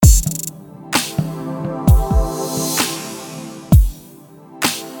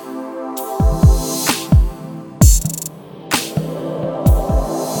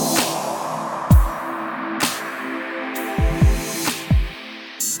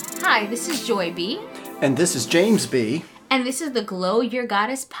Hi, this is Joy B. And this is James B. And this is the Glow Your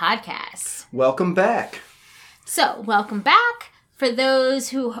Goddess podcast. Welcome back. So, welcome back for those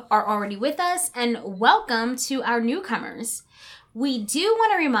who are already with us, and welcome to our newcomers. We do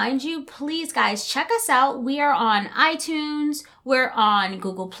want to remind you, please guys, check us out. We are on iTunes, we're on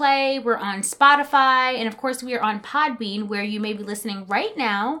Google Play, we're on Spotify, and of course we are on Podbean, where you may be listening right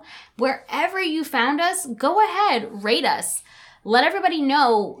now. Wherever you found us, go ahead, rate us. Let everybody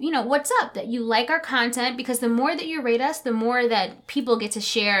know, what's up, that you like our content, because the more that you rate us, the more that people get to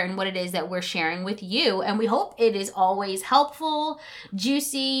share in what it is that we're sharing with you. And we hope it is always helpful,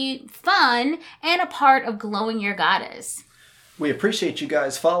 juicy, fun, and a part of glowing your goddess. We appreciate you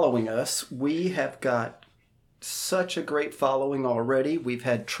guys following us. We have got such a great following already. We've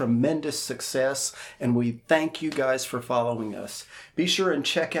had tremendous success, and we thank you guys for following us. Be sure and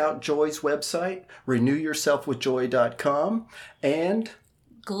check out Joy's website, renewyourselfwithjoy.com, and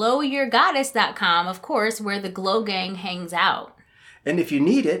glowyourgoddess.com, of course, where the Glow Gang hangs out. And if you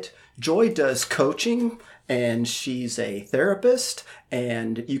need it, Joy does coaching, and she's a therapist,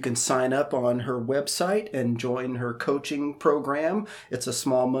 and you can sign up on her website and join her coaching program. It's a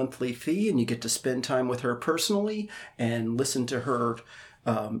small monthly fee, and you get to spend time with her personally and listen to her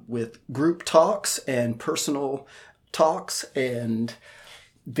with group talks and personal talks and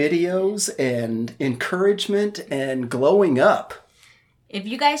videos and encouragement and glowing up. If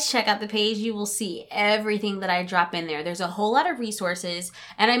you guys check out the page, you will see everything that I drop in there. There's a whole lot of resources,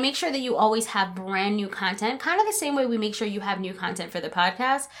 and I make sure that you always have brand new content, kind of the same way we make sure you have new content for the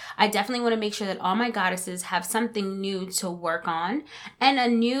podcast. I definitely want to make sure that all my goddesses have something new to work on and a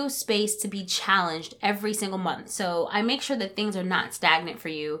new space to be challenged every single month. So I make sure that things are not stagnant for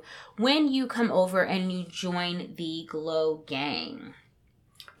you when you come over and you join the Glow Gang.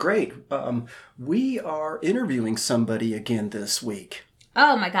 Great. We are interviewing somebody again this week.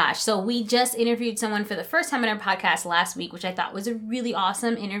 Oh my gosh. So we just interviewed someone for the first time in our podcast last week, which I thought was a really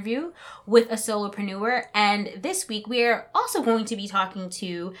awesome interview with a solopreneur. And this week we are also going to be talking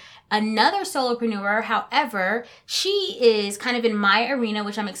to another solopreneur. However, she is kind of in my arena,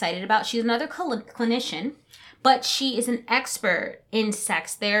 which I'm excited about. She's another clinician, but she is an expert in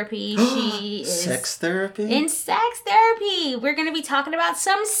sex therapy. She is sex therapy? In sex therapy. We're going to be talking about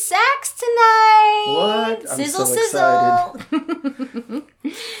some sex tonight. What? Sizzle, I'm so sizzle. excited.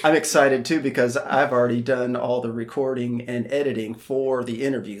 I'm excited too because I've already done all the recording and editing for the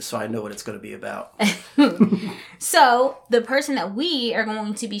interview, so I know what it's going to be about. So the person that we are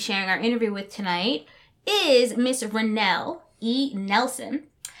going to be sharing our interview with tonight is Miss Renelle E. Nelson.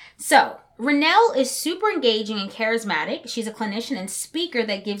 So Renelle is super engaging and charismatic. She's a clinician and speaker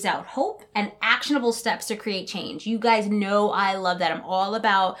that gives out hope and actionable steps to create change. You guys know I love that. I'm all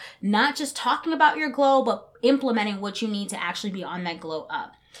about not just talking about your glow, but implementing what you need to actually be on that glow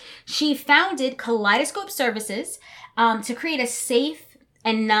up. She founded Kaleidoscope Services to create a safe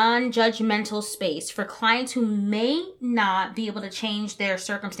and non-judgmental space for clients who may not be able to change their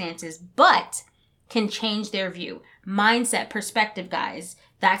circumstances, but can change their view. Mindset, perspective, guys.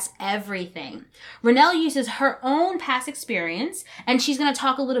 That's everything. Renelle uses her own past experience, and she's going to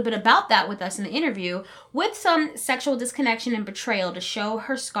talk a little bit about that with us in the interview, with some sexual disconnection and betrayal to show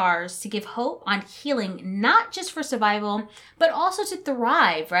her scars, to give hope on healing, not just for survival, but also to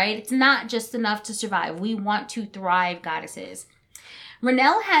thrive, right? It's not just enough to survive. We want to thrive, goddesses.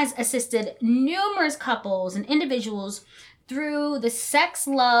 Renelle has assisted numerous couples and individuals through the sex,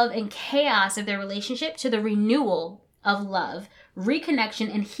 love, and chaos of their relationship to the renewal of love,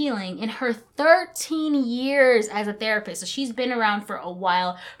 reconnection, and healing in her 13 years as a therapist. So she's been around for a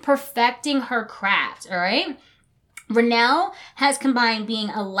while, perfecting her craft, all right? Renelle has combined being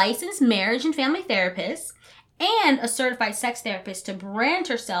a licensed marriage and family therapist and a certified sex therapist to brand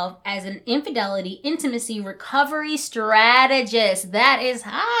herself as an infidelity, intimacy, recovery strategist. That is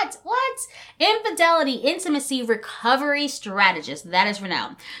hot. What? Infidelity, intimacy, recovery strategist. That is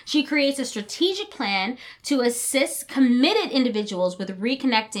Renelle. She creates a strategic plan to assist committed individuals with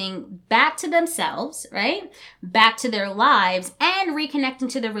reconnecting back to themselves, right? Back to their lives, and reconnecting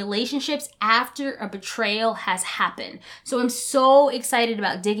to their relationships after a betrayal has happened. So I'm so excited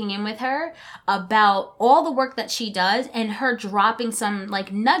about digging in with her about all the work that she does and her dropping some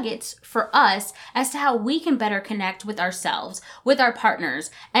nuggets for us as to how we can better connect with ourselves, with our partners,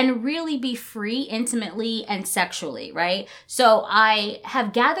 and really be free intimately and sexually, right? So I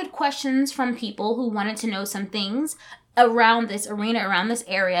have gathered questions from people who wanted to know some things around this arena, around this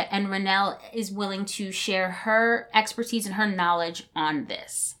area, and Renelle is willing to share her expertise and her knowledge on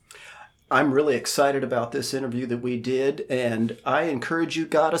this. I'm really excited about this interview that we did, and I encourage you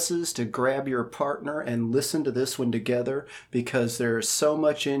goddesses to grab your partner and listen to this one together because there's so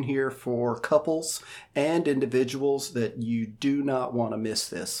much in here for couples and individuals that you do not want to miss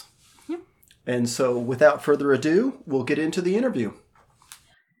this. Yeah. And so without further ado, we'll get into the interview.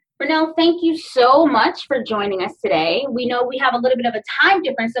 Ronelle, thank you so much for joining us today. We know we have a little bit of a time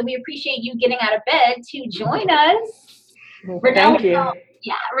difference, so we appreciate you getting out of bed to join us. Thank you.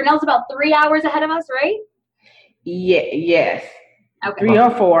 Yeah, Ronelle's about 3 hours ahead of us, right? Yes. Okay. 3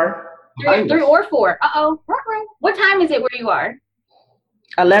 or 4. 3 or 4. Uh-oh. What time is it where you are?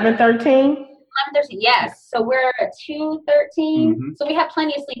 11:13. 11:13. Yes. So we're at 2:13. Mm-hmm. So we have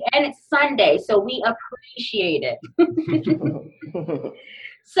plenty of sleep, and it's Sunday, so we appreciate it.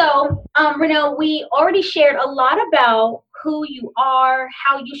 So, Ronelle, we already shared a lot about who you are,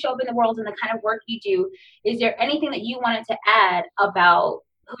 how you show up in the world, and the kind of work you do. Is there anything that you wanted to add about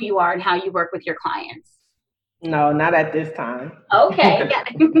who you are and how you work with your clients? No, not at this time. Okay. Yeah.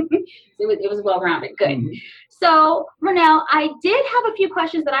 It was well-rounded. Good. Mm-hmm. So, Ronelle, I did have a few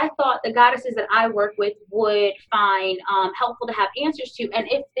questions that I thought the goddesses that I work with would find helpful to have answers to. And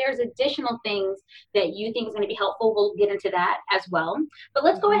if there's additional things that you think is going to be helpful, we'll get into that as well. But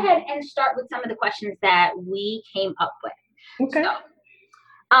let's go ahead and start with some of the questions that we came up with. Okay.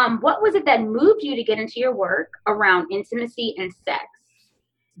 So, what was it that moved you to get into your work around intimacy and sex?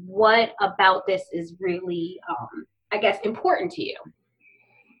 What about this is really, I guess, important to you?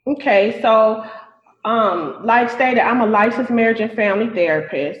 Okay, so like stated, I'm a licensed marriage and family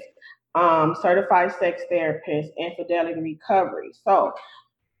therapist, certified sex therapist, infidelity recovery. So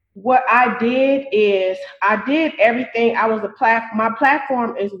what I did is I did everything. My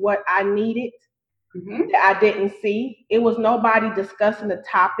platform is what I needed that I didn't see. It was nobody discussing the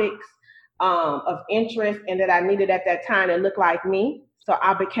topics of interest and that I needed at that time that looked like me. So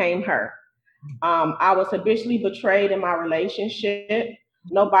I became her. I was habitually betrayed in my relationship.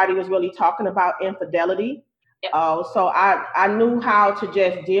 Nobody was really talking about infidelity. Yep. So I knew how to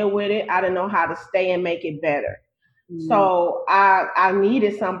just deal with it. I didn't know how to stay and make it better. Mm-hmm. So I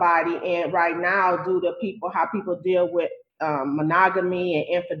needed somebody. And right now, due to how people deal with monogamy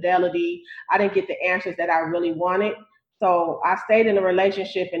and infidelity, I didn't get the answers that I really wanted. So I stayed in a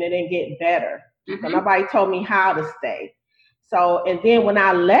relationship and it didn't get better. Mm-hmm. So nobody told me how to stay. So, and then when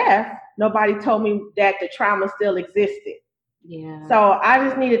I left, nobody told me that the trauma still existed. Yeah. So I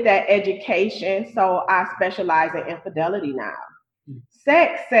just needed that education. So I specialize in infidelity now.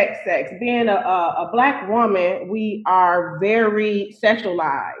 Sex. Being a Black woman, we are very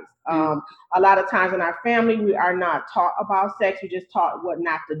sexualized. A lot of times in our family, we are not taught about sex. We just taught what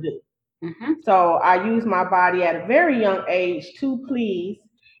not to do. Mm-hmm. So I use my body at a very young age to please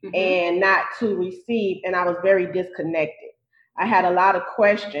and not to receive. And I was very disconnected. I had a lot of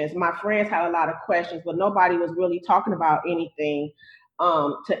questions. My friends had a lot of questions, but nobody was really talking about anything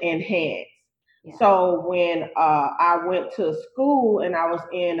to enhance. Yeah. So when I went to school and I was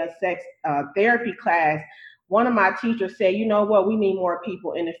in a sex therapy class, one of my teachers said, you know what, we need more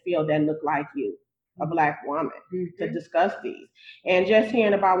people in the field that look like you, a Black woman, to discuss these. And just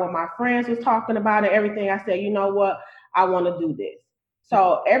hearing about what my friends was talking about and everything, I said, you know what, I want to do this.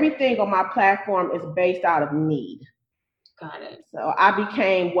 So everything on my platform is based out of need. Got it. So I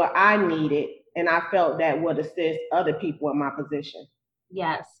became what I needed, and I felt that would assist other people in my position.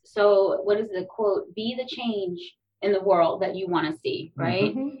 Yes. So what is the quote? Be the change in the world that you want to see,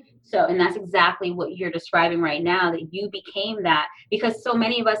 right? Mm-hmm. So, and that's exactly what you're describing right now, that you became that, because so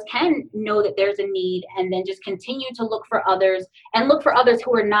many of us can know that there's a need and then just continue to look for others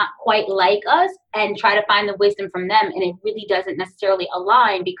who are not quite like us and try to find the wisdom from them. And it really doesn't necessarily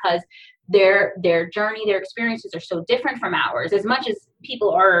align because their journey, their experiences are so different from ours. As much as people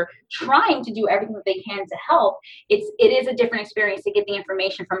are trying to do everything that they can to help, it is a different experience to get the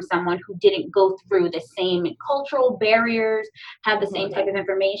information from someone who didn't go through the same cultural barriers, have the same type of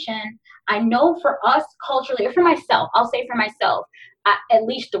information. I know for us culturally, or for myself, I'll say for myself, at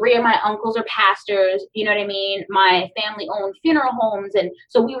least 3 of my uncles are pastors, you know what I mean? My family owned funeral homes. And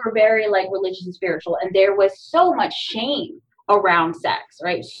so we were very like religious and spiritual. And there was so much shame around sex,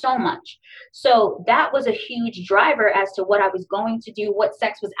 right? So much. So that was a huge driver as to what I was going to do, what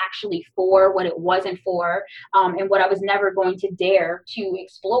sex was actually for, what it wasn't for, and what I was never going to dare to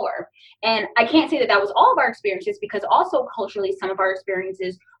explore. And I can't say that that was all of our experiences, because also culturally, some of our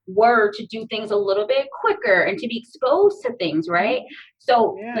experiences were to do things a little bit quicker and to be exposed to things, right?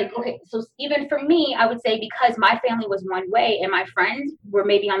 So like, okay, so even for me, I would say because my family was one way and my friends were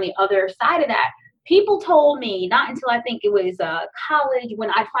maybe on the other side of that, people told me, not until I think it was college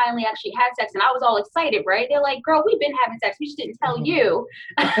when I finally actually had sex, and I was all excited, right? They're like, girl, we've been having sex. We just didn't tell you.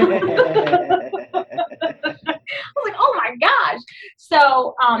 I was like, oh my gosh.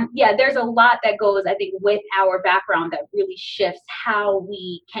 So yeah, there's a lot that goes, I think, with our background that really shifts how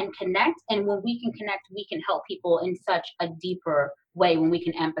we can connect. And when we can connect, we can help people in such a deeper way when we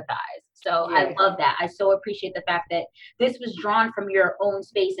can empathize. So Yes. I love that. I so appreciate the fact that this was drawn from your own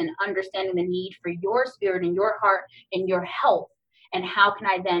space and understanding the need for your spirit and your heart and your health. And how can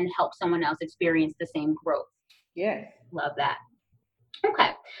I then help someone else experience the same growth? Yes. Love that. Okay.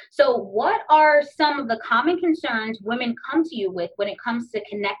 So what are some of the common concerns women come to you with when it comes to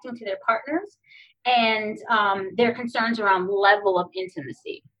connecting to their partners and their concerns around level of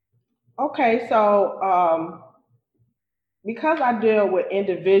intimacy? Okay, so because I deal with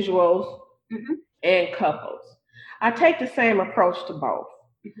individuals and couples, I take the same approach to both.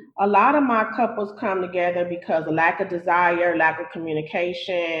 A lot of my couples come together because of lack of desire, lack of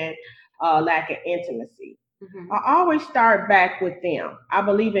communication, lack of intimacy. I always start back with them. I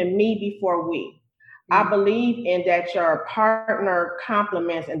believe in me before we. I believe in that your partner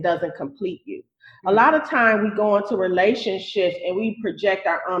complements and doesn't complete you. A lot of time we go into relationships and we project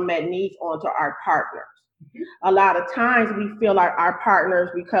our unmet needs onto our partners. A lot of times we feel like our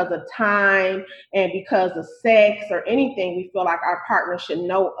partners, because of time and because of sex or anything, we feel like our partner should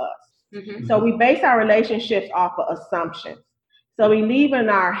know us. So we base our relationships off of assumptions. So we leave in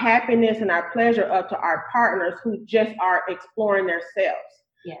our happiness and our pleasure up to our partners who just are exploring themselves.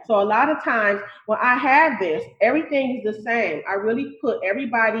 Yes. So a lot of times when I have this, everything is the same. I really put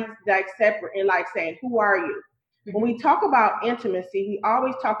everybody like separate and like saying, who are you? When we talk about intimacy, we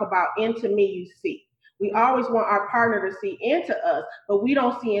always talk about into me you see. We always want our partner to see into us, but we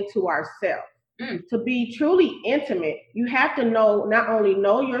don't see into ourselves. To be truly intimate, you have to not only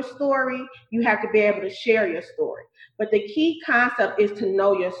know your story, you have to be able to share your story. But the key concept is to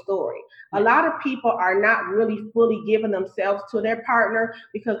know your story. A lot of people are not really fully giving themselves to their partner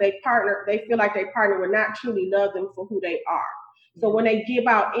because they feel like their partner will not truly love them for who they are. So when they give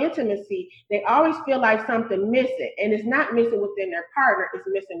out intimacy, they always feel like something missing, and it's not missing within their partner, it's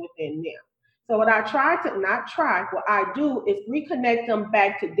missing within them. So what I do is reconnect them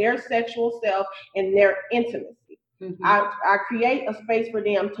back to their sexual self and their intimacy. I create a space for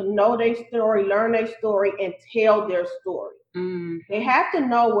them to know their story, learn their story, and tell their story. They have to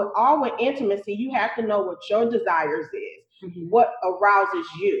know with intimacy, you have to know what your desires is, what arouses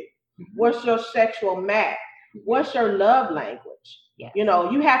you, what's your sexual match, what's your love language. Yes. You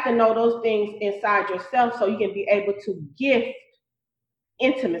know, you have to know those things inside yourself so you can be able to gift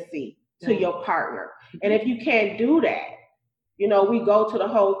intimacy to your partner. And if you can't do that, you know, we go to the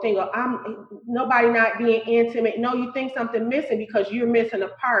whole thing of nobody not being intimate. No, you think something missing because you're missing a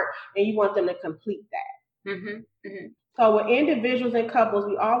part and you want them to complete that. So with individuals and couples,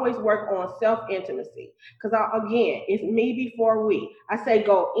 we always work on self-intimacy because, again, it's me before we. I say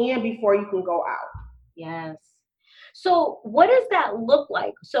go in before you can go out. Yes. So what does that look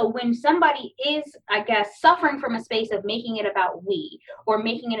like? So when somebody is, I guess, suffering from a space of making it about we, or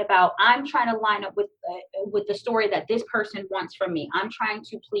making it about I'm trying to line up with the story that this person wants from me, I'm trying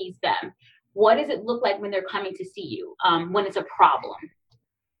to please them. What does it look like when they're coming to see you, when it's a problem?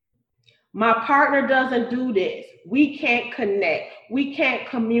 My partner doesn't do this. We can't connect. We can't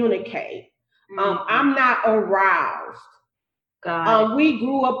communicate. I'm not aroused. We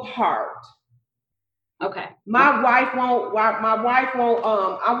grew apart. Okay. My wife won't.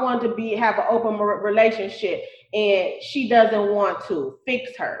 I want to have an open relationship, and she doesn't want to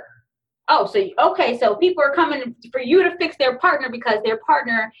fix her. Oh, so people are coming for you to fix their partner because their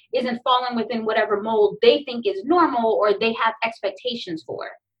partner isn't falling within whatever mold they think is normal or they have expectations for.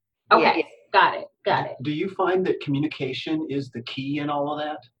 Okay, yes. Got it. Do you find that communication is the key in all of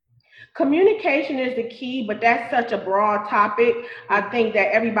that? Communication is the key, but that's such a broad topic. I think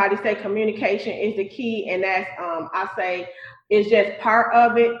that everybody say communication is the key, and that's I say it's just part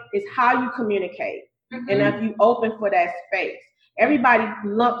of it. It's how you communicate, and if you open for that space. Everybody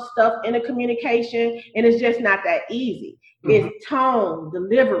lumps stuff into communication, and it's just not that easy. It's tone,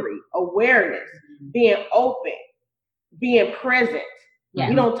 delivery, awareness, being open, being present. Yeah.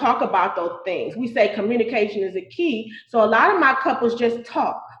 We don't talk about those things. We say communication is a key. So a lot of my couples just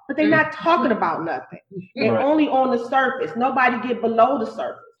talk, but they're not talking about nothing. They're only on the surface. Nobody get below the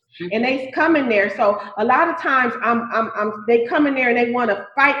surface. And they come in there. So a lot of times they come in there and they want to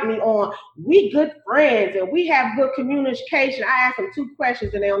fight me on, we good friends and we have good communication. I ask them 2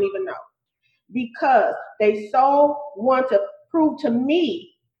 questions and they don't even know. Because they so want to prove to me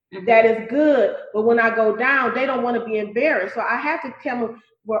that is good, but when I go down, they don't want to be embarrassed. So I have to tell them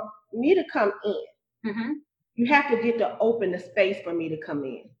for me to come in. Mm-hmm. You have to get to open the space for me to come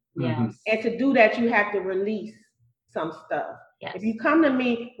in. Yes. And to do that, you have to release some stuff. Yes. If you come to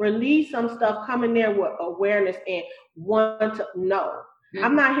me, release some stuff, come in there with awareness and want to know. Mm-hmm.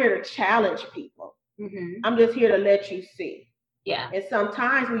 I'm not here to challenge people. Mm-hmm. I'm just here to let you see. Yeah. And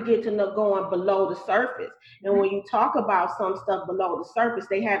sometimes we get to know going below the surface. And when you talk about some stuff below the surface,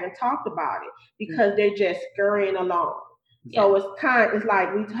 they haven't talked about it because they're just scurrying along. Yeah. So it's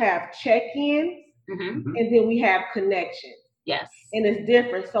like we have check-ins Mm-hmm. and then we have connections. Yes. And it's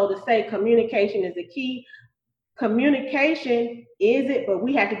different. So to say communication is the key, communication is it, but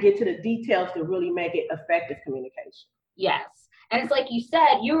we have to get to the details to really make it effective communication. Yes. And it's like you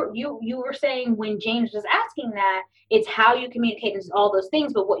said, you were saying when James was asking that, it's how you communicate and all those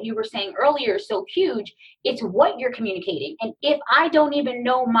things. But what you were saying earlier is so huge. It's what you're communicating. And if I don't even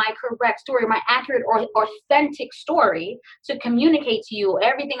know my correct story, my accurate or authentic story to communicate to you,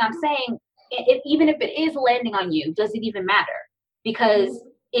 everything I'm saying, even if it is landing on you, does it even matter? Because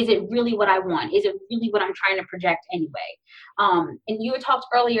is it really what I want? Is it really what I'm trying to project anyway? And you had talked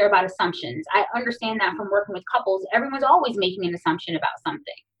earlier about assumptions. I understand that from working with couples, everyone's always making an assumption about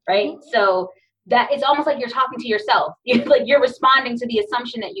something, right? So that it's almost like you're talking to yourself. Like you're responding to the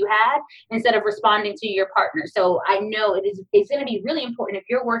assumption that you had instead of responding to your partner. So I know it's going to be really important if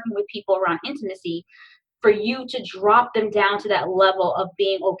you're working with people around intimacy for you to drop them down to that level of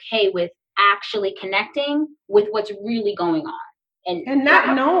being okay with actually connecting with what's really going on. And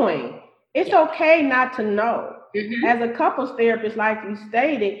not knowing. It's okay not to know. Mm-hmm. As a couples therapist, like you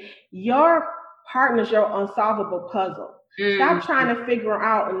stated, your partner's your unsolvable puzzle. Mm-hmm. Stop trying to figure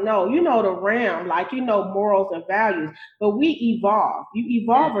out and know. You know the realm, like you know morals and values, but we evolve. You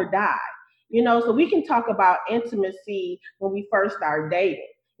evolve or die. So we can talk about intimacy when we first start dating.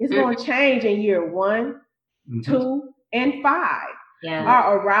 It's going to change in year 1, 2, and 5. Yeah.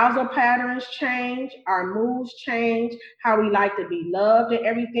 Our arousal patterns change, our moods change, how we like to be loved and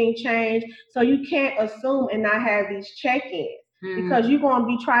everything change. So you can't assume and not have these check-ins because you're going to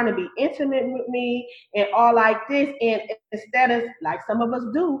be trying to be intimate with me and all like this. And instead of, like some of us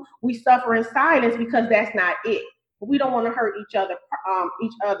do, we suffer in silence because that's not it. We don't want to hurt each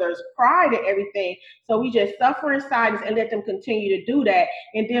other's pride and everything. So we just suffer in silence and let them continue to do that.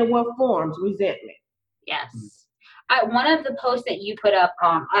 And then what forms? Resentment. Yes. One of the posts that you put up,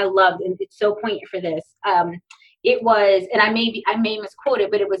 I loved, and it's so poignant for this. It was, and I may misquote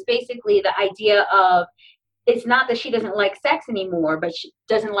it, but it was basically the idea of it's not that she doesn't like sex anymore, but she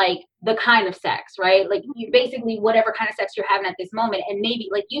doesn't like the kind of sex, right? Like you basically whatever kind of sex you're having at this moment, and maybe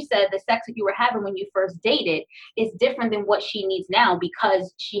like you said, the sex that you were having when you first dated is different than what she needs now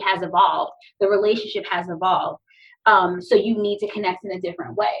because she has evolved. The relationship has evolved. So you need to connect in a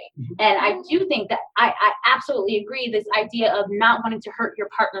different way. And I do think that I absolutely agree this idea of not wanting to hurt your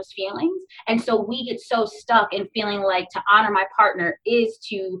partner's feelings. And so we get so stuck in feeling like to honor my partner is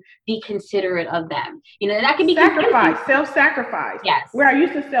to be considerate of them. And that can be sacrifice, self-sacrifice. Yes. We're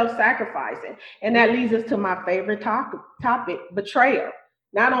used to self-sacrificing. And that leads us to my favorite topic, betrayal.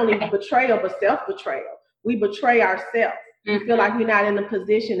 Not only betrayal, but self-betrayal. We betray ourselves. We feel like we're not in a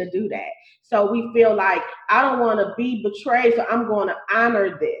position to do that. So we feel like, I don't want to be betrayed, so I'm going to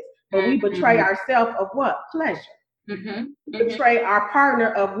honor this. But we betray ourselves of what? Pleasure. We betray our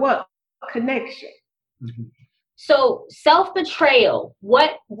partner of what? Connection. So self-betrayal,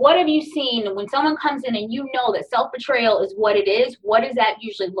 what have you seen when someone comes in and you know that self-betrayal is what it is? What does that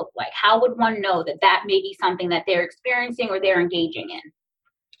usually look like? How would one know that that may be something that they're experiencing or they're engaging in?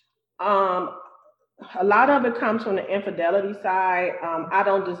 A lot of it comes from the infidelity side. I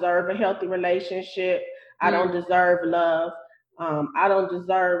don't deserve a healthy relationship. I don't deserve love. I don't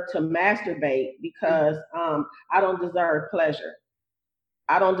deserve to masturbate because I don't deserve pleasure.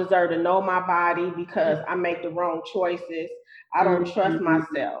 I don't deserve to know my body because I make the wrong choices. I don't trust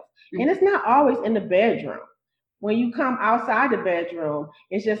myself. And it's not always in the bedroom. When you come outside the bedroom,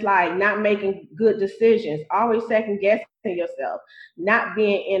 it's just like not making good decisions, always second guessing yourself, not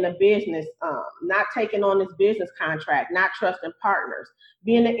being in a business, not taking on this business contract, not trusting partners,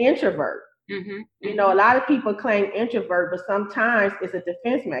 being an introvert. A lot of people claim introvert, but sometimes it's a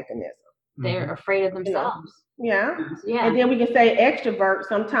defense mechanism. They're afraid of themselves. Yeah. And then we can say extrovert.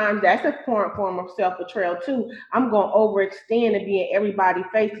 Sometimes that's a form of self-betrayal too. I'm going to overextend and be in everybody's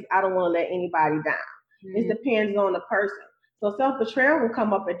face because I don't want to let anybody down. It depends on the person. So self-betrayal will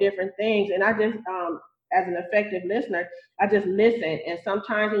come up at different things. And I just, as an effective listener, I just listen. And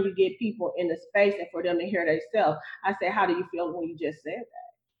sometimes when you get people in the space and for them to hear themselves, I say, how do you feel when you just said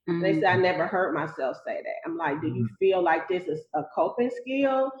that? They say, I never heard myself say that. I'm like, do you feel like this is a coping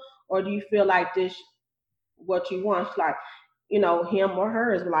skill? Or do you feel like this, what you want? Like, him or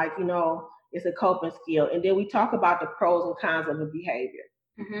her is like, It's a coping skill. And then we talk about the pros and cons of a behavior.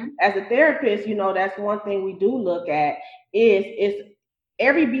 Mm-hmm. As a therapist, that's one thing we do look at is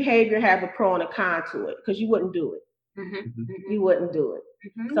every behavior has a pro and a con to it, because you wouldn't do it. You wouldn't do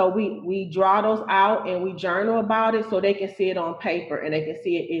it. So we draw those out and we journal about it so they can see it on paper and they can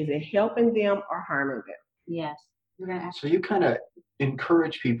see it, is it helping them or harming them? Yes. So you kind of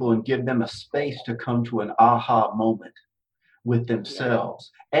encourage people and give them a space to come to an aha moment with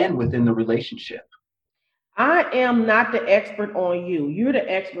themselves and within the relationship. I am not the expert on you. You're the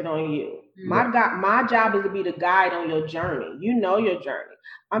expert on you. My job is to be the guide on your journey. You know your journey.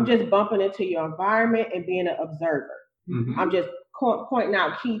 I'm just bumping into your environment and being an observer. I'm just pointing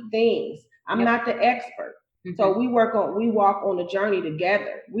out key things. I'm not the expert. So we walk on the journey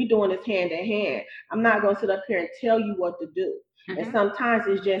together. We doing this hand in hand. I'm not going to sit up here and tell you what to do. And sometimes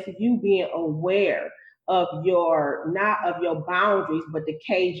it's just you being aware of not of your boundaries, but the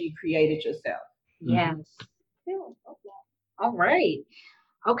cage you created yourself. Yes. All right.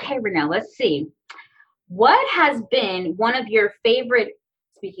 Okay, Renelle, let's see. What has been one of your favorite,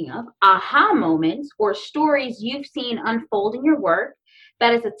 speaking of, aha moments or stories you've seen unfold in your work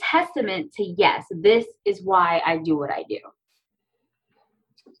that is a testament to, yes, this is why I do what I do?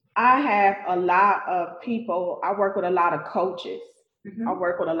 I have a lot of people. I work with a lot of coaches. I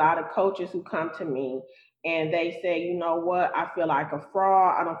work with a lot of coaches who come to me and they say, you know what, I feel like a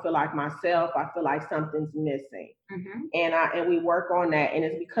fraud. I don't feel like myself. I feel like something's missing. And we work on that. And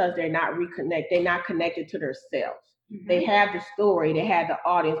it's because they're not reconnected. They're not connected to themselves. They have the story, they have the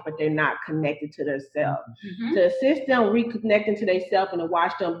audience, but they're not connected to themselves. To assist them reconnecting to themselves and to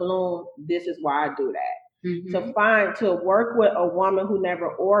watch them bloom, this is why I do that. To work with a woman who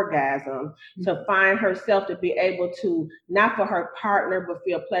never orgasmed, to find herself to be able to, not for her partner, but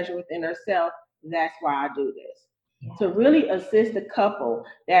feel pleasure within herself, that's why I do this. To really assist a couple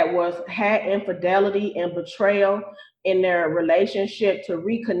that had infidelity and betrayal in their relationship to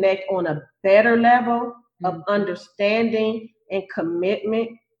reconnect on a better level of understanding and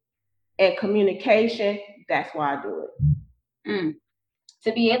commitment and communication, that's why I do it.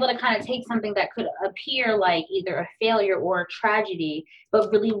 To be able to kind of take something that could appear like either a failure or a tragedy,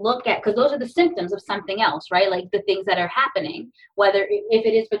 but really look at, because those are the symptoms of something else, right? Like the things that are happening, whether if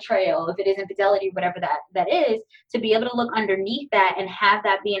it is betrayal, if it is infidelity, whatever that is, to be able to look underneath that and have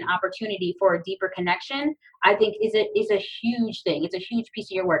that be an opportunity for a deeper connection, I think is a huge thing. It's a huge piece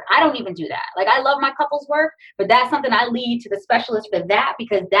of your work. I don't even do that. Like, I love my couples work, but that's something I lead to the specialist for that,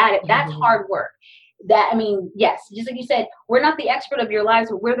 because that's hard work. That, I mean, yes, just like you said, we're not the expert of your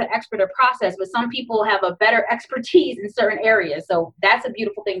lives, but we're the expert of process. But some people have a better expertise in certain areas. So that's a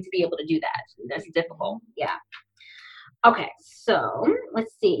beautiful thing to be able to do that. That's difficult. Yeah. Okay, so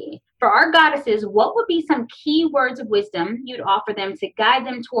let's see. For our goddesses, what would be some key words of wisdom you'd offer them to guide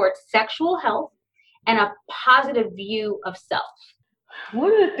them towards sexual health and a positive view of self?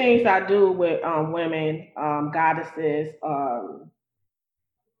 One of the things I do with women, goddesses,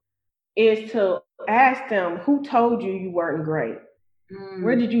 is to ask them, who told you weren't great?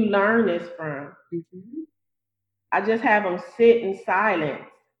 Where did you learn this from? I just have them sit in silence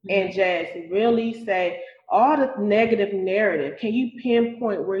and just really say all the negative narrative. Can you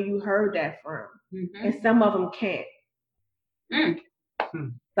pinpoint where you heard that from? And some of them can't.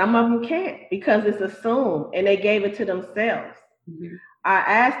 Some of them can't, because it's assumed and they gave it to themselves. I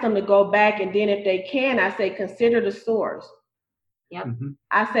ask them to go back, and then if they can, I say, consider the source.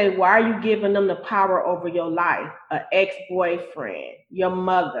 I say, why are you giving them the power over your life? An ex-boyfriend, your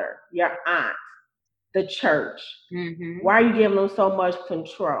mother, your aunt, the church. Why are you giving them so much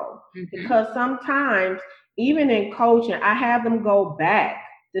control? Because sometimes, even in coaching, I have them go back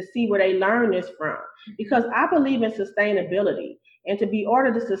to see where they learn this from. Because I believe in sustainability. And to be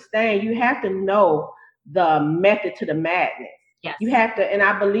ordered to sustain, you have to know the method to the madness. Yes. You have to, and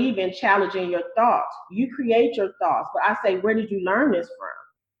I believe in challenging your thoughts. You create your thoughts, but I say, where did you learn this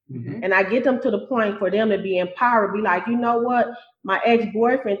from? And I get them to the point for them to be empowered, be like, you know what? My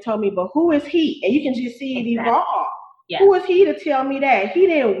ex-boyfriend told me, but who is he? And you can just see it evolve. Yes. Who is he to tell me that? He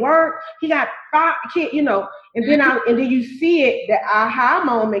didn't work. He got five kids, and then and then you see it, the aha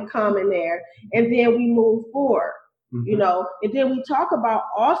moment coming there, and then we move forward. And then we talk about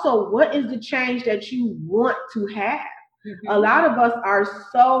also, what is the change that you want to have? A lot of us are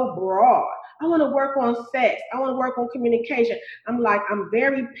so broad. I want to work on sex. I want to work on communication. I'm like, I'm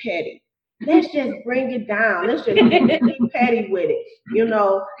very petty. Let's just bring it down. Let's just be petty with it.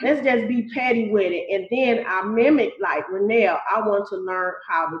 Let's just be petty with it. And then I mimic, like, Renelle, I want to learn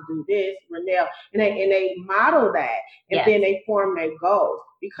how to do this, Renelle. And they model that. And then they form their goals.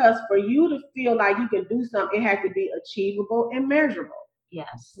 Because for you to feel like you can do something, it has to be achievable and measurable.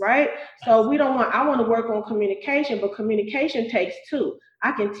 Yes. Right? So I want to work on communication, but communication takes two.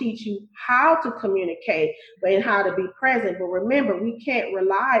 I can teach you how to communicate and how to be present. But remember, we can't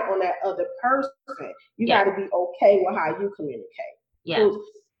rely on that other person. You got to be okay with how you communicate. Yes.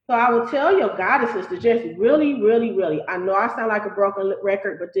 So I would tell your goddesses to just really, really, really, I know I sound like a broken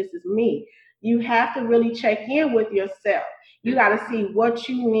record, but this is me. You have to really check in with yourself. You got to see what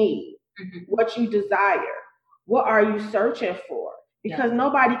you need, what you desire. What are you searching for? Because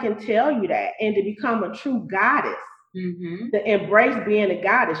nobody can tell you that. And to become a true goddess, to embrace being a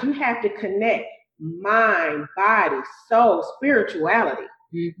goddess, you have to connect mind, body, soul, spirituality.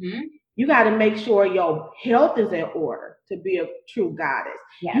 You got to make sure your health is in order to be a true goddess.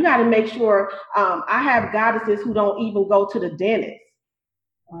 You got to make sure, I have goddesses who don't even go to the dentist.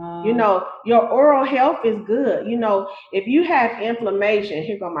 You know, your oral health is good. You know, if you have inflammation,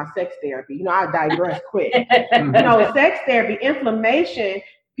 here go my sex therapy. You know, I digress quick. You know, sex therapy, inflammation,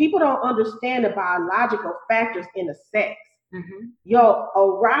 people don't understand the biological factors in the sex. Your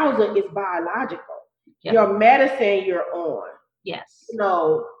arousal is biological. Your medicine you're on. Yes. You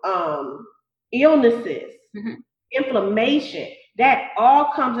know, illnesses, inflammation, that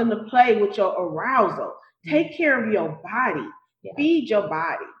all comes into play with your arousal. Take care of your body. Feed your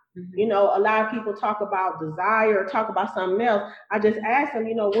body. You know, a lot of people talk about desire, talk about something else. I just ask them,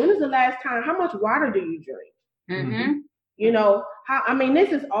 you know, when is the last time, how much water do you drink? You know,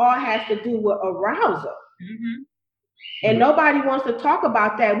 this is all has to do with arousal. And nobody wants to talk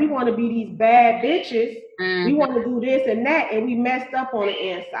about that. We want to be these bad bitches. We want to do this and that, and we messed up on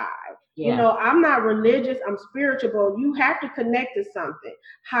the inside. You know, I'm not religious, I'm spiritual. You have to connect to something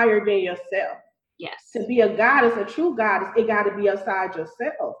higher than yourself. Yes. To be a goddess, a true goddess, it got to be outside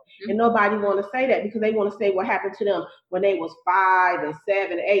yourself. And nobody want to say that because they want to say what happened to them when they was 5 and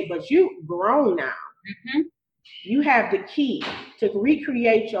 7, 8. But you grown now. You have the key to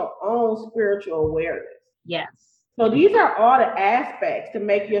recreate your own spiritual awareness. Yes. So these are all the aspects to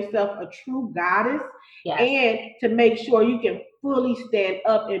make yourself a true goddess and to make sure you can fully stand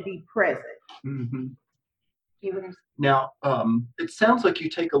up and be present. Now, it sounds like you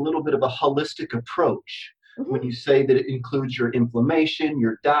take a little bit of a holistic approach when you say that it includes your inflammation,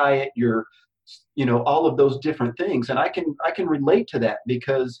 your diet, your, you know, all of those different things. And I can relate to that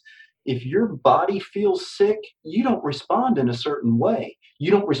because if your body feels sick, you don't respond in a certain way.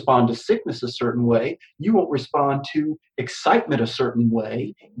 You don't respond to sickness a certain way. You won't respond to excitement a certain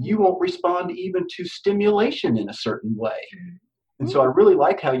way. You won't respond even to stimulation in a certain way. And so I really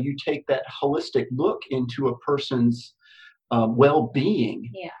like how you take that holistic look into a person's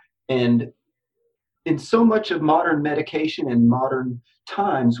well-being. And in so much of modern medication and modern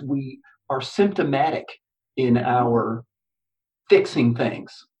times, we are symptomatic in our fixing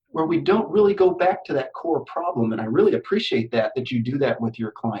things, where we don't really go back to that core problem. And I really appreciate that you do that with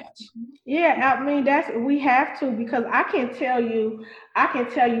your clients. Yeah, I mean, we have to, because I can tell you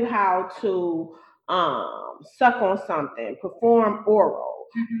how to suck on something, perform oral,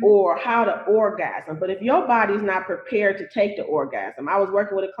 or how to orgasm. But if your body's not prepared to take the orgasm, I was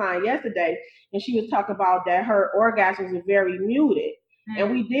working with a client yesterday and she was talking about that her orgasms are very muted.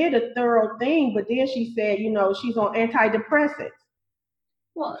 And we did a thorough thing, but then she said, you know, she's on antidepressants.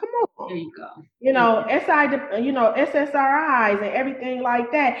 Well, come on. There you go. You know, SSRIs and everything like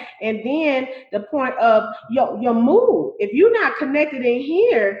that. And then the point of your mood. If you're not connected in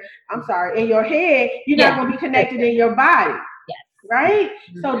here, in your head, you're not going to be connected in your body. Right?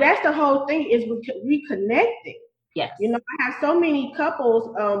 So that's the whole thing, is reconnecting. Yes. You know, I have so many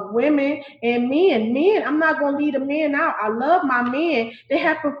couples, women and men. Men, I'm not going to leave the men out. I love my men. They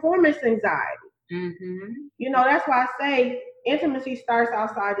have performance anxiety. You know, that's why I say intimacy starts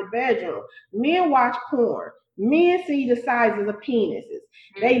outside the bedroom. Men watch porn. Men see the sizes of penises.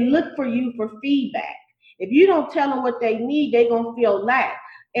 They look for you for feedback. If you don't tell them what they need, they're going to feel lack.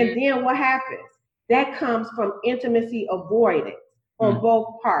 And then what happens? That comes from intimacy avoidance on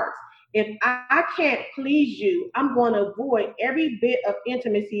both parts. If I can't please you, I'm going to avoid every bit of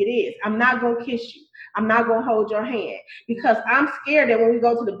intimacy it is. I'm not going to kiss you. I'm not going to hold your hand because I'm scared that when we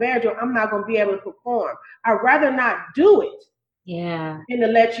go to the bedroom, I'm not going to be able to perform. I'd rather not do it than to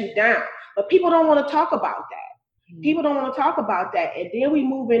let you down. But people don't want to talk about that. People don't want to talk about that. And then we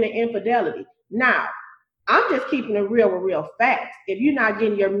move into infidelity. Now, I'm just keeping it real with real facts. If you're not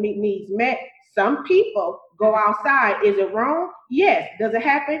getting your needs met, some people go outside. Is it wrong? Yes. Does it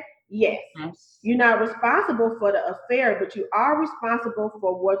happen? Yes. You're not responsible for the affair, but you are responsible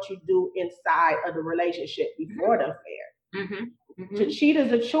for what you do inside of the relationship before the affair. To cheat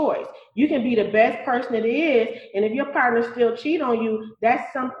is a choice. You can be the best person it is, and if your partner still cheat on you,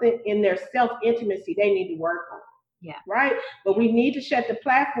 that's something in their self-intimacy they need to work on. Yeah. Right? But we need to set the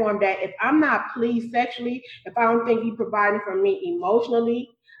platform that if I'm not pleased sexually, if I don't think he's providing for me emotionally,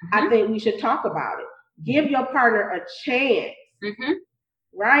 I think we should talk about it. Give your partner a chance.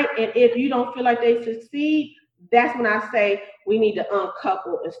 Right? And if you don't feel like they succeed, that's when I say we need to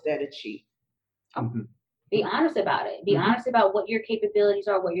uncouple instead of cheat. Be honest about it. Be honest about what your capabilities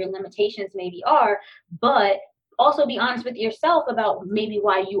are, what your limitations maybe are, but also be honest with yourself about maybe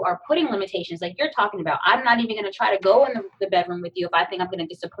why you are putting limitations like you're talking about. I'm not even going to try to go in the bedroom with you if I think I'm going to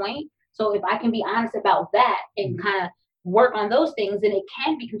disappoint. So if I can be honest about that and kind of work on those things, then it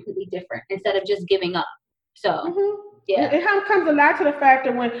can be completely different instead of just giving up. So, yeah. It comes a lot to the fact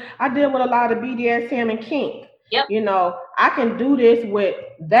that when I deal with a lot of BDSM and kink, you know, I can do this with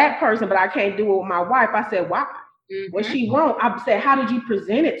that person, but I can't do it with my wife. I said, why? What she wants. I said, how did you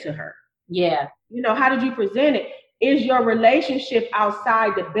present it to her? Yeah. You know, how did you present it? Is your relationship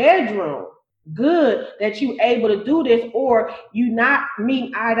outside the bedroom good that you able to do this, or you not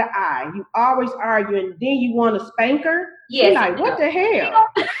meeting eye to eye? You always arguing, then you want to spank her? She's like, what the hell?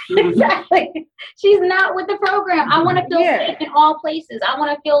 Exactly. She's not with the program. I want to feel safe in all places. I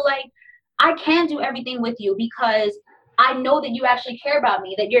want to feel like I can do everything with you because I know that you actually care about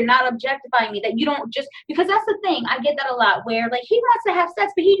me, that you're not objectifying me, that you don't just, because that's the thing, I get that a lot, where like he wants to have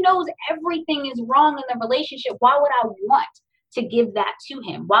sex, but he knows everything is wrong in the relationship. Why would I want to give that to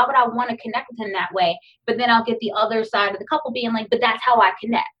him? Why would I want to connect with him that way? But then I'll get the other side of the couple being like, but that's how I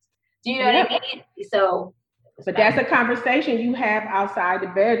connect. Do you know what I mean? So, but that's a conversation you have outside the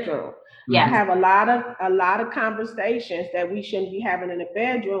bedroom. Yeah. I have a lot of conversations that we shouldn't be having in the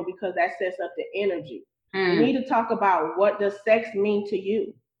bedroom because that sets up the energy. We need to talk about, what does sex mean to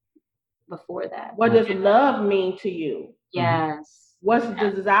you? Before that. What does love mean to you? Yes. What's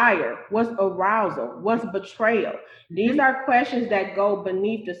desire? What's arousal? What's betrayal? These are questions that go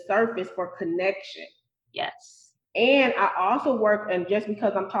beneath the surface for connection. Yes. And I also work, and just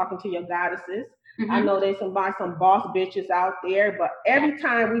because I'm talking to your goddesses, I know there's some boss bitches out there, but every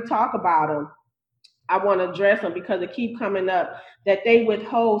time we talk about them, I want to address them because it keeps coming up that they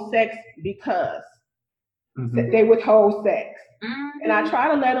withhold sex because they withhold sex. And I try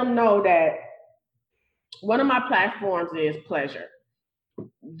to let them know that one of my platforms is pleasure.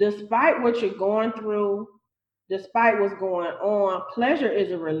 Despite what you're going through, despite what's going on, pleasure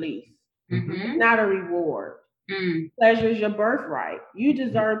is a release, not a reward. Pleasure is your birthright. You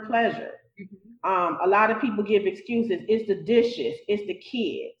deserve pleasure. A lot of people give excuses. It's the dishes, it's the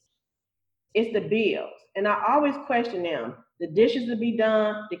kids, it's the bills. And I always question them. The dishes will be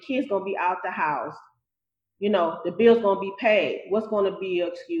done, the kids gonna be out the house. You know, the bill's gonna be paid. What's gonna be your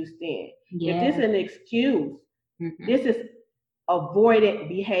excuse then? If this is an excuse, this is avoidant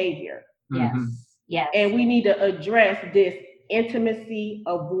behavior. Yes. And we need to address this intimacy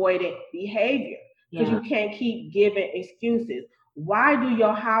avoidant behavior because you can't keep giving excuses. Why do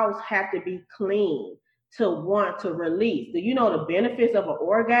your house have to be clean to want to release? Do you know the benefits of an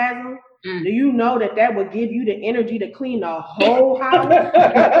orgasm? Do you know that would give you the energy to clean the whole house?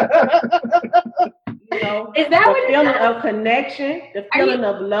 You know, is that the feeling of connection, the feeling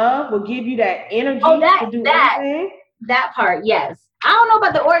of love will give you that energy to do anything. That part, yes. I don't know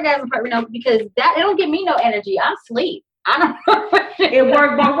about the orgasm part, because that it don't give me no energy. I'm asleep. I don't know. It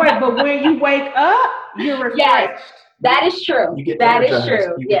works both ways, but when you wake up, you're refreshed. Yes, that is true. You get that is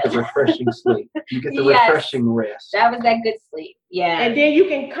true. You get the refreshing sleep. You get the refreshing rest. That was that good sleep. Yeah. And then you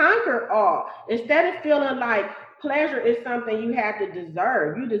can conquer all. Instead of feeling like pleasure is something you have to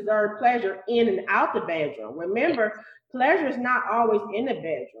deserve. You deserve pleasure in and out the bedroom. Remember, pleasure is not always in the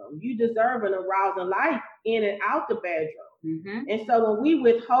bedroom. You deserve an arousing life in and out the bedroom. And so when we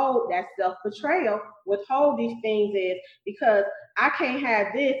withhold that self-betrayal, withhold these things is because I can't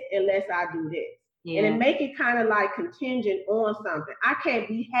have this unless I do this. And it make it kind of like contingent on something. I can't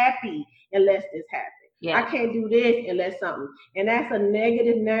be happy unless this happens. I can't do this unless something. And that's a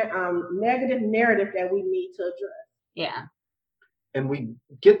negative narrative that we need to address. And we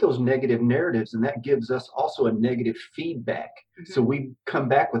get those negative narratives, and that gives us also a negative feedback. So we come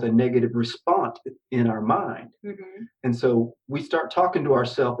back with a negative response in our mind. And so we start talking to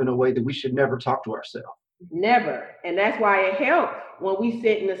ourselves in a way that we should never talk to ourselves. Never. And that's why it helps when we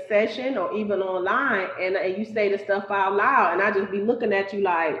sit in a session or even online and you say the stuff out loud, and I just be looking at you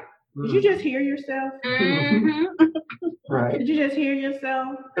like, did you just hear yourself? Right. Did you just hear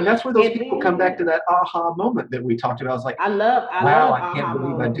yourself? And that's where those people come back to that aha moment that we talked about. I was like, I love I can't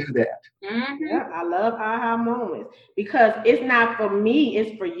believe moments. I do that. Yeah, I love aha moments because it's not for me,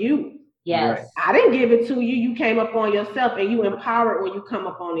 it's for you. Yes. Right. I didn't give it to you. You came up on yourself, and you empowered when you come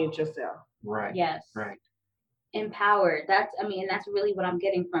up on it yourself. Right. Yes. Right. Empowered. That's really what I'm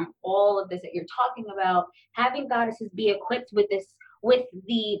getting from all of this that you're talking about. Having goddesses be equipped with this, with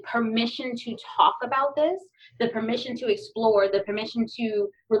the permission to talk about this, the permission to explore, the permission to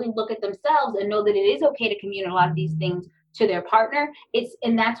really look at themselves and know that it is okay to communicate a lot of these things to their partner.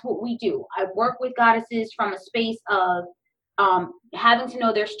 And that's what we do. I work with goddesses from a space of having to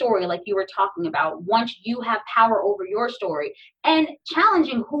know their story, like you were talking about. Once you have power over your story, and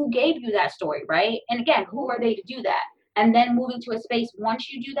challenging who gave you that story, right? And again, who are they to do that? And then moving to a space, once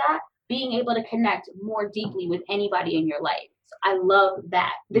you do that, being able to connect more deeply with anybody in your life. So I love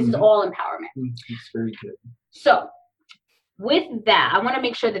that. This is all empowerment. It's very good. So with that, I want to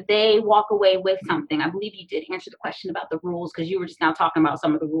make sure that they walk away with something. I believe you did answer the question about the rules, because you were just now talking about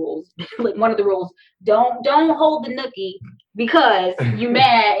some of the rules. Like one of the rules, don't hold the nookie because you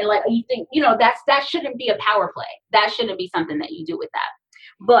mad and like you think, that shouldn't be a power play. That shouldn't be something that you do with that.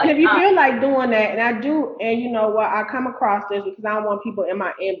 But if you feel like doing that, and I do, and you know what, I come across this because I don't want people in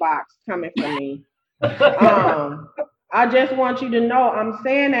my inbox coming for me. I just want you to know I'm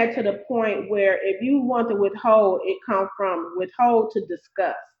saying that to the point where if you want to withhold, it comes from withhold to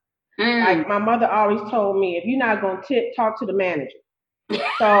discuss. Like my mother always told me, if you're not going to talk to the manager.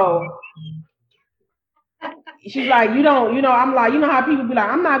 So she's like, I'm like, how people be like,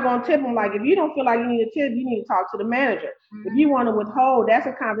 I'm not going to tip them. Like, if you don't feel like you need a tip, you need to talk to the manager. If you want to withhold, that's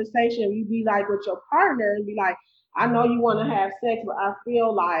a conversation you be like with your partner and be like, I know you want to have sex, but I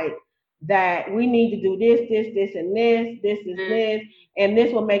feel like that we need to do this, and this, and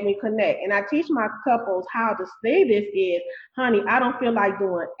this will make me connect. And I teach my couples how to say this is, honey, I don't feel like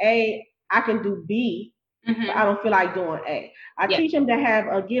doing A, I can do B, but I don't feel like doing A. I teach them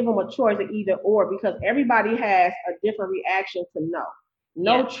to give them a choice of either or, because everybody has a different reaction to no.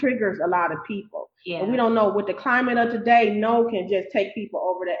 No triggers a lot of people. Yeah. And we don't know with the climate of today, no can just take people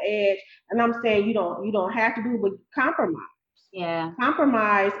over the edge. And I'm saying you don't have to do, but compromise. Yeah.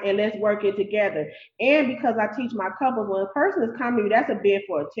 Compromise and let's work it together. And because I teach my couples, when a person is coming to you, that's a bid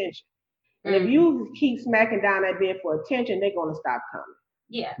for attention. And if you keep smacking down that bid for attention, they're going to stop coming.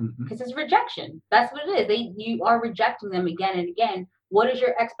 Yeah, because it's rejection. That's what it is. You are rejecting them again and again. What is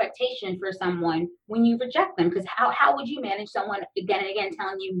your expectation for someone when you reject them? Because how would you manage someone again and again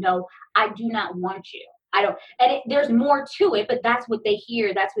telling you, no, I do not want you. I don't. And there's more to it, but that's what they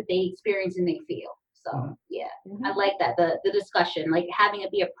hear. That's what they experience and they feel. So yeah, I like that. The discussion, like having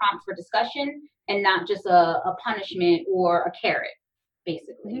it be a prompt for discussion and not just a punishment or a carrot,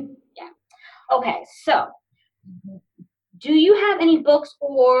 basically. Yeah. Okay, so do you have any books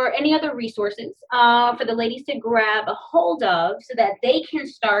or any other resources for the ladies to grab a hold of so that they can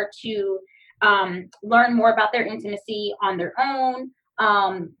start to learn more about their intimacy on their own,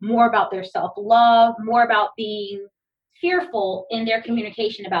 more about their self-love, more about being fearful in their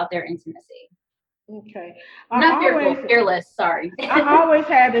communication about their intimacy? Okay. Not fearful, fearless, sorry. I always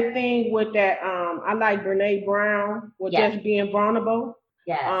had the thing with that, I like Brene Brown with just being vulnerable.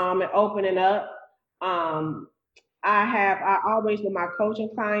 Yes. And opening up. I always, with my coaching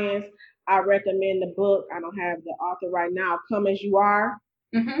clients, I recommend the book. I don't have the author right now. Come As You Are.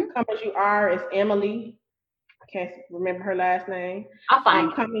 Come As You Are is Emily. I can't remember her last name. I'll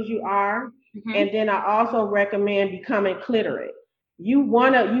find Come As You Are. And then I also recommend Becoming Clitorate. You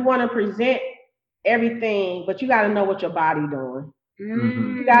wanna present everything, but you got to know what your body doing.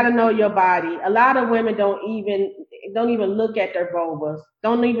 You got to know your body. A lot of women don't even look at their vulvas,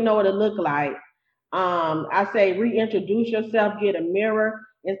 don't even know what it look like. I say reintroduce yourself, get a mirror.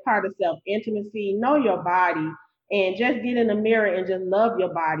 It's part of self-intimacy. Know your body and just get in the mirror and just love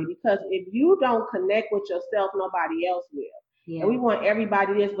your body, because if you don't connect with yourself, nobody else will. Yeah. And we want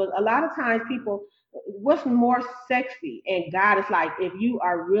everybody this, but a lot of times people, what's more sexy? And God is like, if you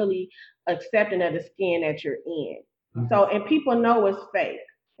are really accepting of the skin that you're in. So, and people know it's fake.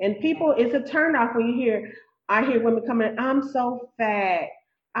 And people, it's a turnoff when I hear women coming, I'm so fat.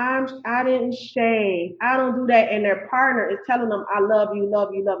 I didn't shave. I don't do that. And their partner is telling them, I love you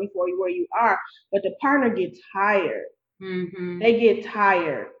for you where you are. But the partner gets tired. They get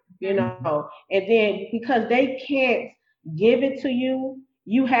tired, and then because they can't give it to you,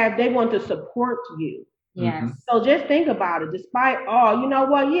 they want to support you. Yes. So just think about it. Despite all, you know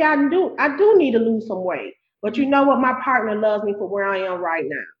what? Yeah, I do need to lose some weight. But you know what? My partner loves me for where I am right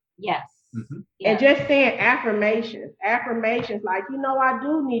now. Yes. And just saying affirmations like, I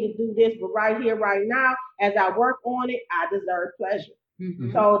do need to do this, but right here, right now, as I work on it, I deserve pleasure.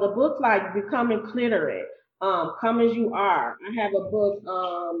 So the books like Becoming Clitorate, Come As You Are. I have a book,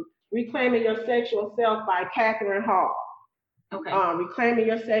 Reclaiming Your Sexual Self by Catherine Hall. Okay. Reclaiming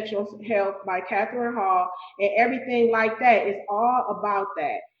Your Sexual Health by Catherine Hall, and everything like that is all about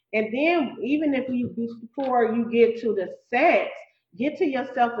that. And then even if you, before you get to the sex, get to your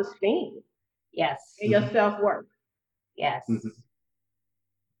self-esteem. Yes. And your self-worth. Yes.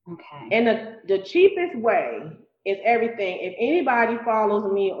 Mm-hmm. Okay. And the cheapest way is everything. If anybody follows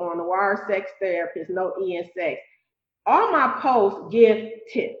me on Noir Sex Therapist, no E in sex, all my posts give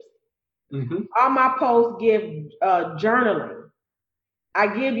tips. Mm-hmm. All my posts give journaling. I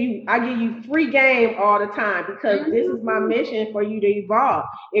give you free game all the time because this is my mission for you to evolve.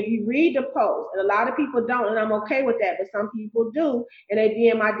 If you read the post, and a lot of people don't, and I'm okay with that, but some people do, and they be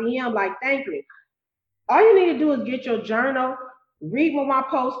in my DM like, thank you. All you need to do is get your journal, read what my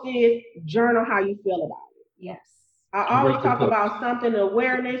post is, journal how you feel about it. Yes. I always talk about something,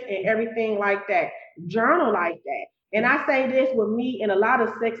 awareness and everything like that. Journal like that. And I say this with me and a lot of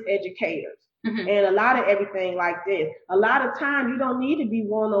sex educators. Mm-hmm. And a lot of everything like this. A lot of times you don't need to be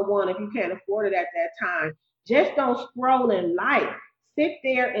one-on-one if you can't afford it at that time. Just don't scroll and like. Sit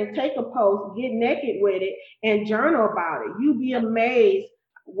there and take a post, get naked with it, and journal about it. You'll be amazed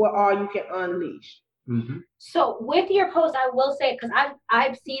what all you can unleash. Mm-hmm. So with your post, I will say, because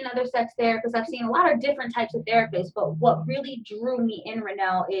I've seen other sex therapists, I've seen a lot of different types of therapists, but what really drew me in,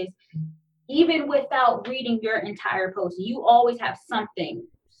 Renelle, is even without reading your entire post, you always have something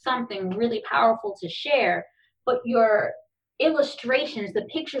really powerful to share, but your illustrations, the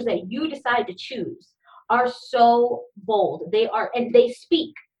pictures that you decide to choose are so bold. They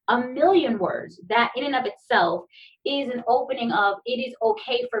speak a million words. That in and of itself is an opening of, it is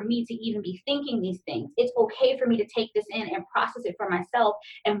okay for me to even be thinking these things. It's okay for me to take this in and process it for myself.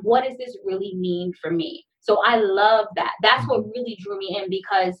 And what does this really mean for me? So I love that. That's what really drew me in,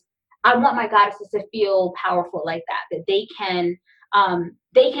 because I want my goddesses to feel powerful like that they can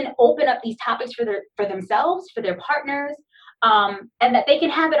open up these topics for themselves, for their partners, and that they can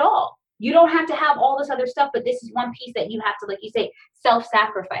have it all. You don't have to have all this other stuff, but this is one piece that you have to, like you say,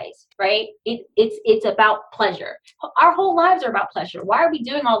 self-sacrifice, right? It's about pleasure. Our whole lives are about pleasure. Why are we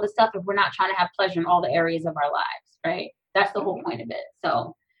doing all this stuff if we're not trying to have pleasure in all the areas of our lives, right? That's the whole point of it.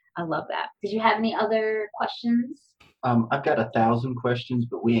 So I love that. Did you have any other questions? I've got 1,000 questions,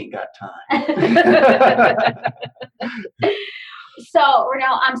 but we ain't got time. So,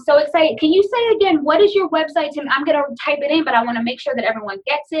 Renelle, I'm so excited. Can you say again, what is your website? I'm going to type it in, but I want to make sure that everyone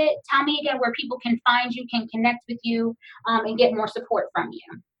gets it. Tell me again where people can find you, can connect with you, and get more support from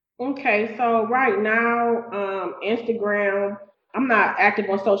you. Okay, so right now, Instagram, I'm not active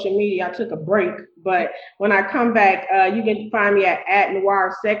on social media. I took a break, but when I come back, you can find me at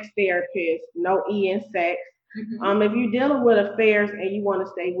Noir Sex Therapist, no E in sex. Mm-hmm. If you're dealing with affairs and you want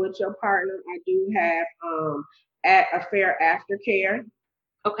to stay with your partner, I do have at Affair Aftercare.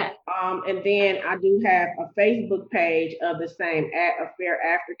 Okay. And then I do have a Facebook page of the same, at Affair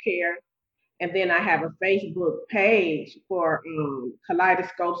Aftercare. And then I have a Facebook page for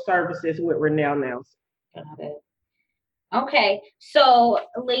Kaleidoscope Services with Renelle Nelson. Got it. Okay, so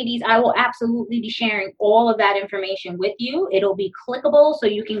ladies, I will absolutely be sharing all of that information with you. It'll be clickable, so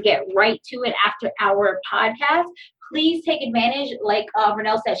you can get right to it after our podcast. Please take advantage. Like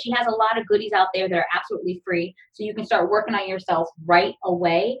Renelle said, she has a lot of goodies out there that are absolutely free, so you can start working on yourself right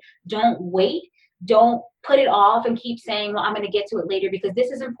away. Don't wait. Don't put it off and keep saying, well, I'm going to get to it later, because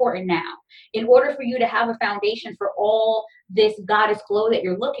this is important now. In order for you to have a foundation for all this goddess glow that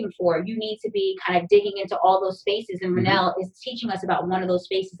you're looking for, you need to be kind of digging into all those spaces. And Renelle is teaching us about one of those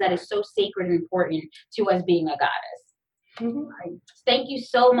spaces that is so sacred and important to us being a goddess. Mm-hmm. Thank you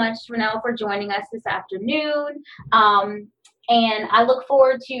so much, Renelle, for joining us this afternoon. And I look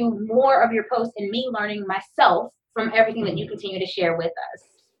forward to more of your posts and me learning myself from everything that you continue to share with us.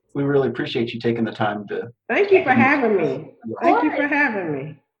 We really appreciate you taking the time to. Thank you for having me. Thank you for having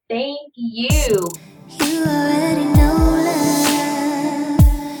me. Thank you. You already know love.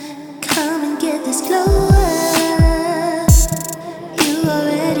 Come and get this glow up. You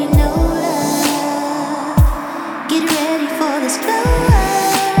already know love. Get ready for this glow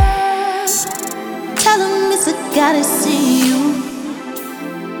up. Tell them it's a gotta see you.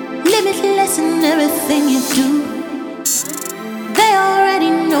 Limitless in everything you do. They already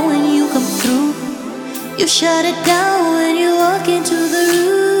know when you come through. You shut it down when you walk into the room.